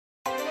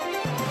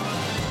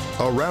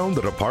around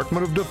the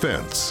Department of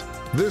Defense.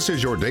 This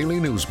is your daily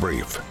news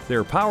brief.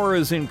 Their power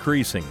is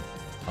increasing.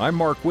 I'm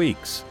Mark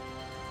Weeks.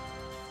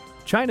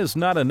 China's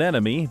not an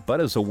enemy,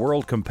 but is a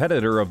world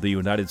competitor of the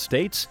United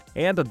States,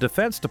 and a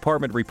Defense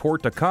Department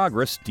report to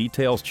Congress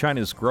details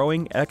China's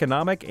growing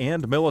economic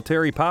and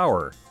military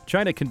power.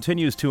 China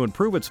continues to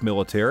improve its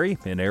military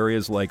in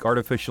areas like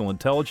artificial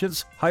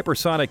intelligence,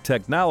 hypersonic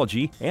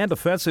technology, and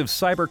offensive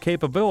cyber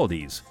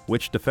capabilities,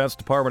 which Defense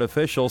Department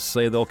officials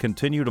say they'll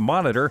continue to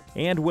monitor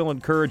and will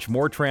encourage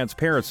more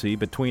transparency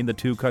between the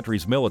two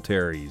countries'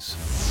 militaries.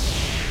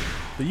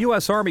 The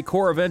U.S. Army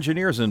Corps of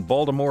Engineers in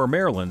Baltimore,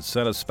 Maryland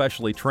sent a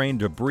specially trained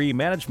debris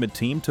management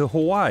team to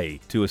Hawaii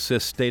to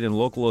assist state and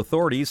local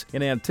authorities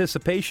in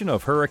anticipation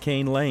of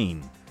Hurricane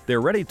Lane.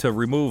 They're ready to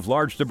remove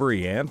large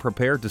debris and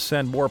prepared to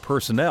send more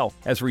personnel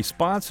as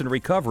response and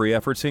recovery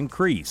efforts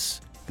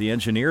increase. The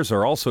engineers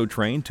are also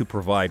trained to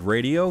provide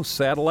radio,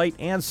 satellite,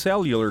 and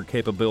cellular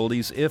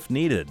capabilities if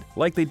needed,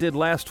 like they did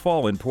last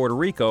fall in Puerto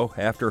Rico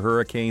after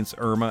Hurricanes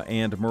Irma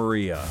and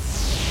Maria.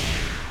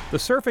 The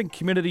surfing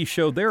community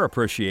showed their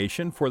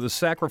appreciation for the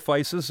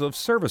sacrifices of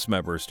service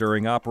members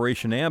during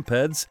Operation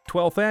AMPED's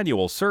 12th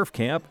annual surf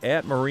camp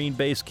at Marine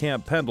Base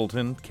Camp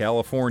Pendleton,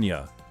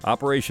 California.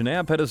 Operation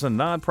AMPED is a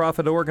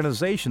nonprofit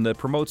organization that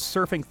promotes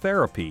surfing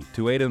therapy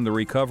to aid in the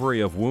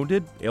recovery of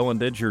wounded, ill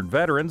and injured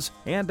veterans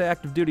and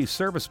active duty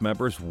service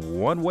members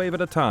one wave at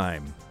a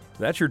time.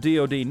 That's your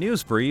DoD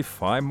News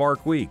Brief. I'm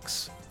Mark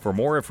Weeks. For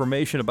more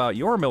information about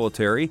your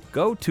military,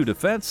 go to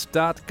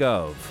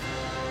defense.gov.